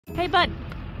Hey, bud.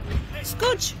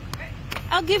 Scooch.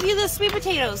 I'll give you the sweet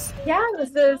potatoes. Yeah, it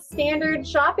was a standard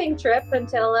shopping trip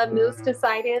until a moose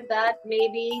decided that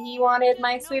maybe he wanted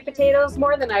my sweet potatoes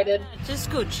more than I did. Just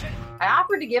scooch. I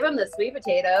offered to give him the sweet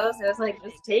potatoes. I was like,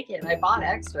 just take it. I bought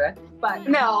extra. But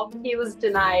no, he was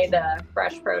denied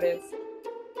fresh produce.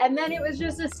 And then it was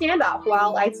just a standoff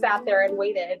while I sat there and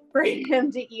waited for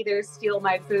him to either steal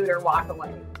my food or walk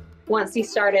away. Once he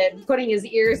started putting his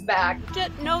ears back.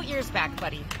 Just no ears back,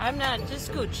 buddy. I'm not.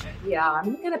 Just scooch. Yeah,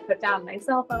 I'm gonna put down my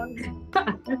cell phone.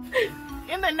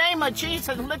 In the name of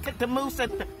Jesus, look at the moose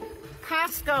at the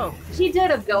Costco. He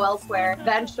did go elsewhere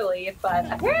eventually,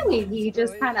 but apparently he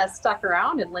just kind of stuck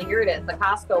around and lingered at the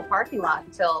Costco parking lot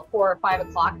until 4 or 5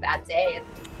 o'clock that day.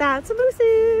 That's a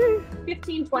moosey.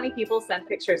 15, 20 people sent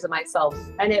pictures of myself,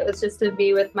 and it was just to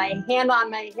be with my hand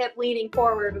on my hip, leaning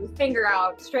forward with finger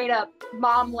out, straight up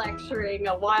mom lecturing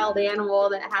a wild animal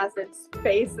that has its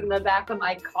face in the back of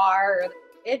my car.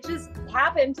 It just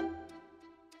happened.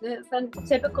 It's a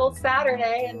typical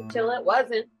Saturday until it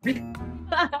wasn't.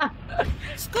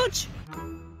 Scooch.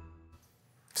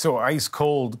 So ice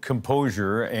cold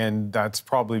composure, and that's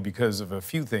probably because of a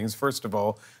few things. First of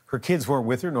all, her kids weren't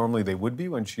with her. Normally they would be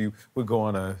when she would go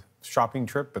on a shopping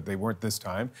trip, but they weren't this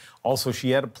time. Also, she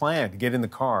had a plan to get in the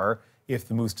car if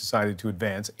the moose decided to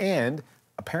advance. And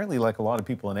apparently, like a lot of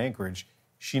people in Anchorage,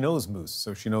 she knows moose,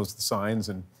 so she knows the signs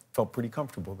and felt pretty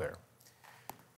comfortable there.